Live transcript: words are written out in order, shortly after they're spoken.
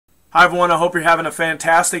Hi everyone, I hope you're having a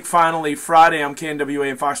fantastic finally Friday. I'm KNWA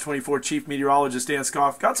and Fox 24 Chief Meteorologist Dan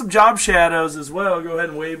Skoff. Got some job shadows as well. Go ahead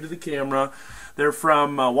and wave to the camera. They're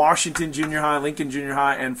from Washington Junior High, Lincoln Junior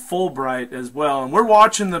High, and Fulbright as well. And we're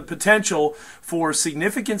watching the potential for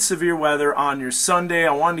significant severe weather on your Sunday.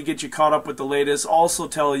 I wanted to get you caught up with the latest. Also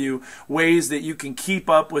tell you ways that you can keep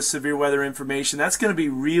up with severe weather information. That's going to be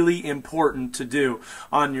really important to do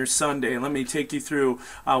on your Sunday. And let me take you through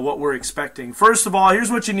what we're expecting. First of all, here's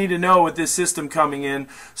what you need to know with this system coming in.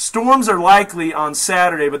 Storms are likely on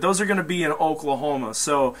Saturday, but those are going to be in Oklahoma.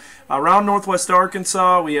 So around northwest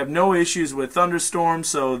Arkansas, we have no issues with thunderstorms.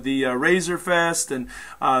 So the Razor Fest and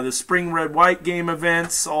the Spring Red White game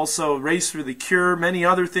events, also Race for the Cure, many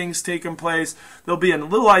other things taking place. There'll be a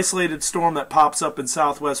little isolated storm that pops up in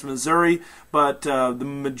southwest Missouri, but the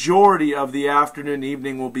majority of the afternoon and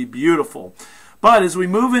evening will be beautiful. But as we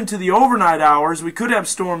move into the overnight hours, we could have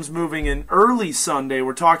storms moving in early Sunday.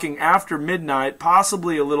 We're talking after midnight,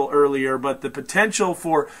 possibly a little earlier, but the potential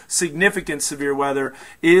for significant severe weather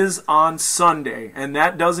is on Sunday, and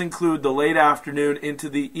that does include the late afternoon into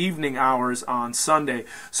the evening hours on Sunday.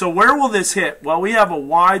 So where will this hit? Well, we have a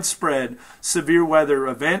widespread severe weather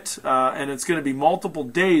event, and it's going to be multiple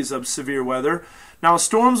days of severe weather. Now,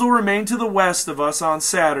 storms will remain to the west of us on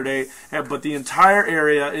Saturday, but the entire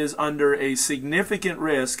area is under a significant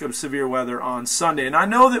risk of severe weather on Sunday. And I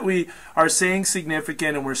know that we are saying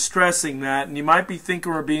significant and we're stressing that, and you might be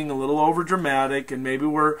thinking we're being a little over dramatic and maybe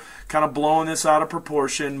we're kind of blowing this out of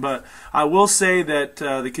proportion, but I will say that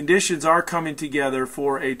the conditions are coming together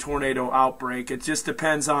for a tornado outbreak. It just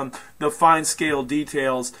depends on the fine scale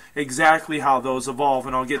details, exactly how those evolve,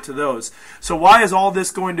 and I'll get to those. So why is all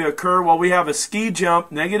this going to occur? Well, we have a ski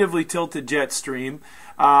jump, negatively tilted jet stream.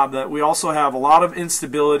 That we also have a lot of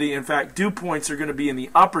instability. In fact, dew points are going to be in the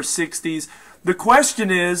upper 60s. The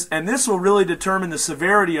question is, and this will really determine the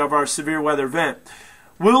severity of our severe weather event,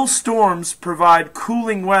 will storms provide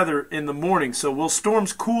cooling weather in the morning? So will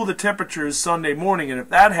storms cool the temperatures Sunday morning? And if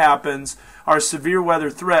that happens, our severe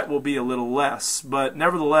weather threat will be a little less. But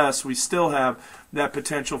nevertheless, we still have that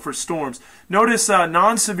potential for storms. Notice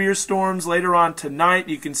non-severe storms later on tonight.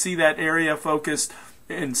 You can see that area focused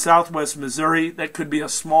in southwest Missouri. That could be a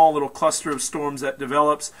small little cluster of storms that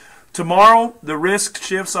develops. Tomorrow, the risk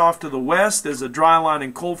shifts off to the west as a dry line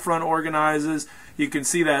and cold front organizes. You can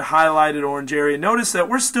see that highlighted orange area. Notice that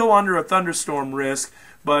we're still under a thunderstorm risk,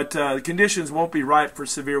 but the conditions won't be ripe for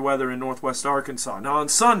severe weather in northwest Arkansas. Now on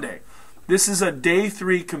Sunday, this is a day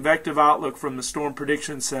 3 convective outlook from the Storm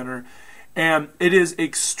Prediction Center, and it is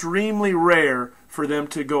extremely rare for them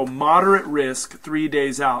to go moderate risk 3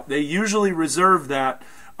 days out. They usually reserve that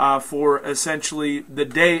for essentially the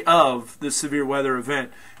day of the severe weather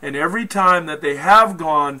event. And every time that they have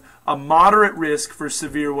gone a moderate risk for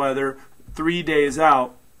severe weather 3 days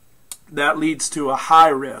out, that leads to a high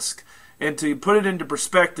risk. And to put it into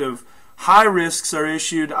perspective, high risks are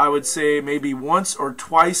issued, I would say, maybe once or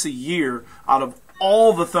twice a year out of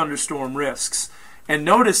all the thunderstorm risks. And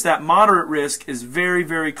notice that moderate risk is very,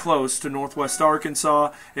 very close to northwest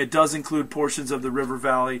Arkansas. It does include portions of the River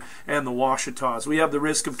Valley and the Ouachitas. We have the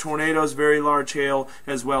risk of tornadoes, very large hail,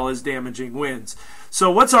 as well as damaging winds. So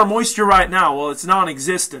what's our moisture right now? Well, it's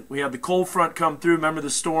non-existent. We have the cold front come through. Remember the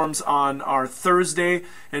storms on our Thursday.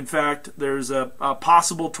 In fact, there's a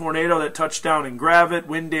possible tornado that touched down in Gravette,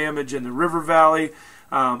 wind damage in the River Valley.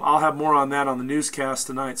 I'll have more on that on the newscast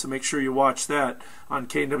tonight, so make sure you watch that on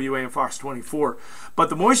KNWA and Fox 24. But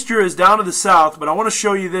the moisture is down to the south, but I want to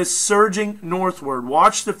show you this surging northward.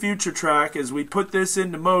 Watch the future track as we put this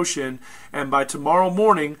into motion, and by tomorrow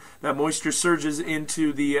morning, that moisture surges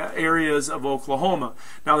into the areas of Oklahoma.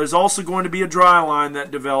 Now, there's also going to be a dry line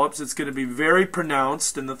that develops. It's going to be very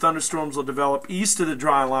pronounced, and the thunderstorms will develop east of the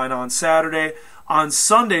dry line on Saturday. On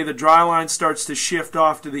Sunday, the dry line starts to shift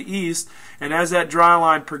off to the east, and as that dry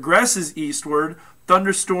line progresses eastward,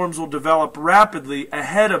 thunderstorms will develop rapidly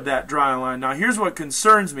ahead of that dry line. Now, here's what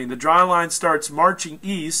concerns me. The dry line starts marching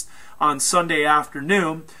east on Sunday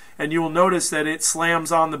afternoon, and you will notice that it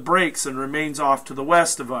slams on the brakes and remains off to the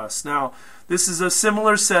west of us. Now, this is a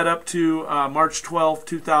similar setup to March 12,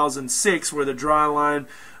 2006, where the dry line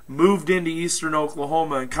moved into eastern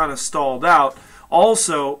Oklahoma and kind of stalled out.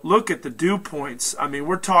 Also, look at the dew points. I mean,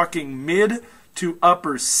 we're talking mid to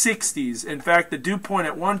upper 60s. In fact, the dew point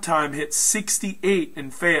at one time hit 68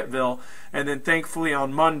 in Fayetteville, and then thankfully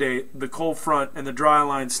on Monday, the cold front and the dry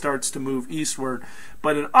line starts to move eastward.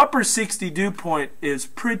 but an upper 60 dew point is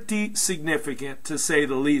pretty significant, to say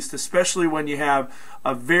the least, especially when you have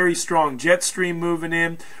a very strong jet stream moving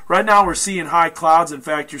in. Right now we're seeing high clouds. In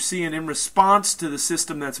fact, you're seeing, in response to the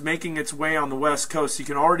system that's making its way on the west coast, you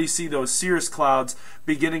can already see those cirrus clouds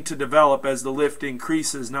beginning to develop as the lift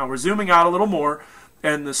increases. Now we're zooming out a little more,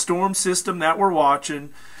 and the storm system that we're watching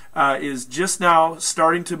is just now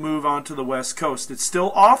starting to move onto the west coast. It's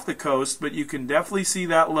still off the coast, but you can definitely see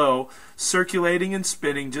that low circulating and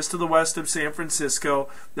spinning just to the west of San Francisco.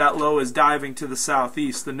 That low is diving to the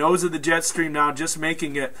southeast. The nose of the jet stream now just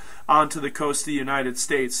making it onto the coast of the United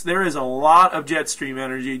States. There is a lot of jet stream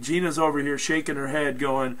energy. Gina's over here shaking her head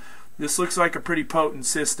going, this looks like a pretty potent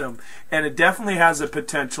system, and it definitely has a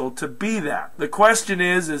potential to be that. The question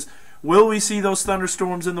is will we see those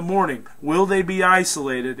thunderstorms in the morning? Will they be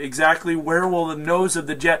isolated? Exactly where will the nose of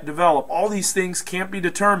the jet develop? All these things can't be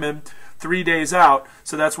determined 3 days out,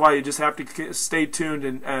 so that's why you just have to stay tuned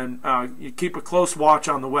and you keep a close watch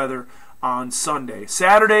on the weather on Sunday.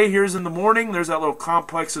 Saturday, here's in the morning, there's that little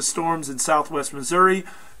complex of storms in southwest Missouri.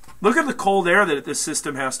 Look at the cold air that this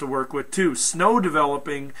system has to work with too. Snow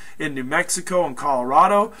developing in New Mexico and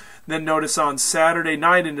Colorado. Then notice on Saturday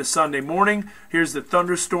night into Sunday morning, here's the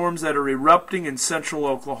thunderstorms that are erupting in central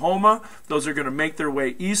Oklahoma. Those are going to make their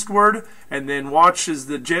way eastward, and then watch as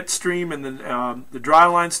the jet stream and the dry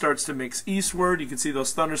line starts to mix eastward. You can see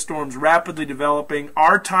those thunderstorms rapidly developing.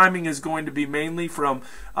 Our timing is going to be mainly from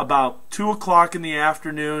about 2 o'clock in the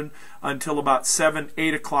afternoon until about 7,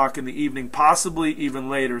 8 o'clock in the evening, possibly even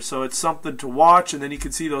later. So it's something to watch, and then you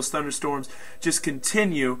can see those thunderstorms just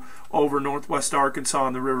continue over northwest Arkansas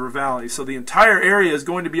and the River Valley. So the entire area is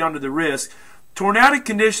going to be under the risk. Tornadic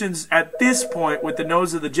conditions at this point with the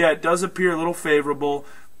nose of the jet does appear a little favorable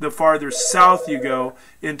the farther south you go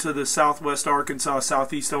into the southwest Arkansas,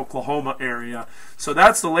 southeast Oklahoma area. So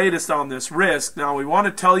that's the latest on this risk. Now we want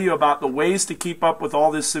to tell you about the ways to keep up with all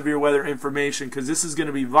this severe weather information, because this is going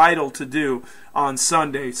to be vital to do on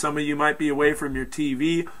Sunday. Some of you might be away from your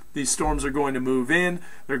TV. These storms are going to move in.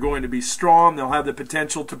 They're going to be strong. They'll have the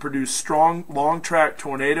potential to produce strong long-track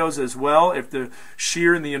tornadoes as well if the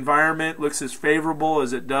shear in the environment looks as favorable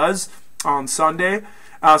as it does on Sunday.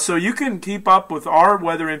 So you can keep up with our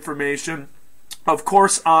weather information, of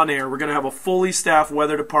course, on air. We're going to have a fully staffed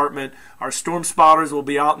weather department. Our storm spotters will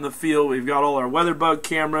be out in the field. We've got all our weather bug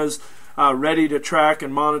cameras ready to track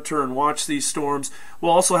and monitor and watch these storms.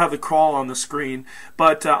 We'll also have the crawl on the screen.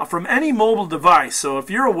 But from any mobile device, so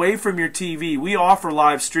if you're away from your TV, we offer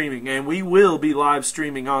live streaming, and we will be live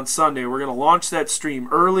streaming on Sunday. We're going to launch that stream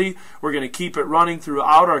early. We're going to keep it running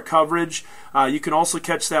throughout our coverage. You can also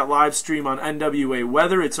catch that live stream on NWA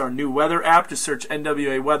Weather. It's our new weather app. Just search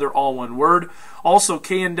NWA Weather, all one word. Also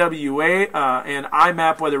KNWA and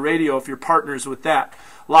IMAP Weather Radio if you're partners with that.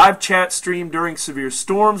 Live chat stream during severe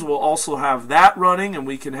storms. We'll also have that running, and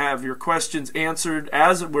we can have your questions answered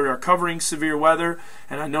as we are covering severe weather,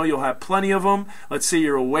 and I know you'll have plenty of them. Let's say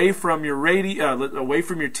you're away from your radio, away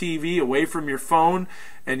from your TV, away from your phone,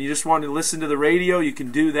 and you just want to listen to the radio. You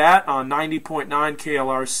can do that on 90.9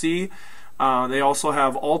 KLRC. They also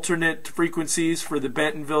have alternate frequencies for the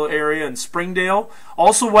Bentonville area and Springdale.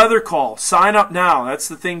 Also weather call. Sign up now. That's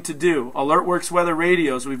the thing to do. AlertWorks weather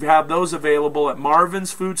radios. We have those available at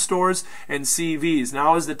Marvin's food stores and CV's.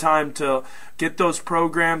 Now is the time to get those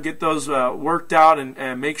programmed, get those worked out,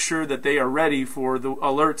 and make sure that they are ready for the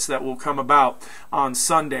alerts that will come about on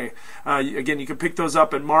Sunday. Again, you can pick those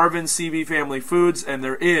up at Marvin's, CV Family Foods, and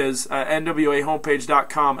there is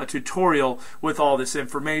NWAHomepage.com a tutorial with all this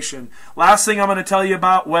information. Last thing I'm going to tell you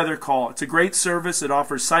about, Weather Call. It's a great service. It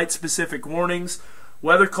offers site-specific warnings.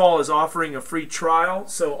 Weather Call is offering a free trial,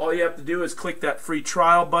 so all you have to do is click that free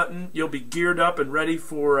trial button. You'll be geared up and ready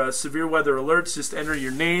for severe weather alerts. Just enter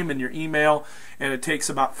your name and your email, and it takes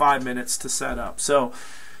about 5 minutes to set up. So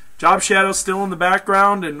Job Shadow's still in the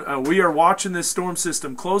background, and we are watching this storm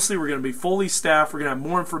system closely. We're going to be fully staffed. We're going to have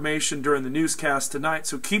more information during the newscast tonight.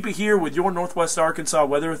 So keep it here with your Northwest Arkansas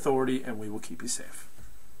Weather Authority, and we will keep you safe.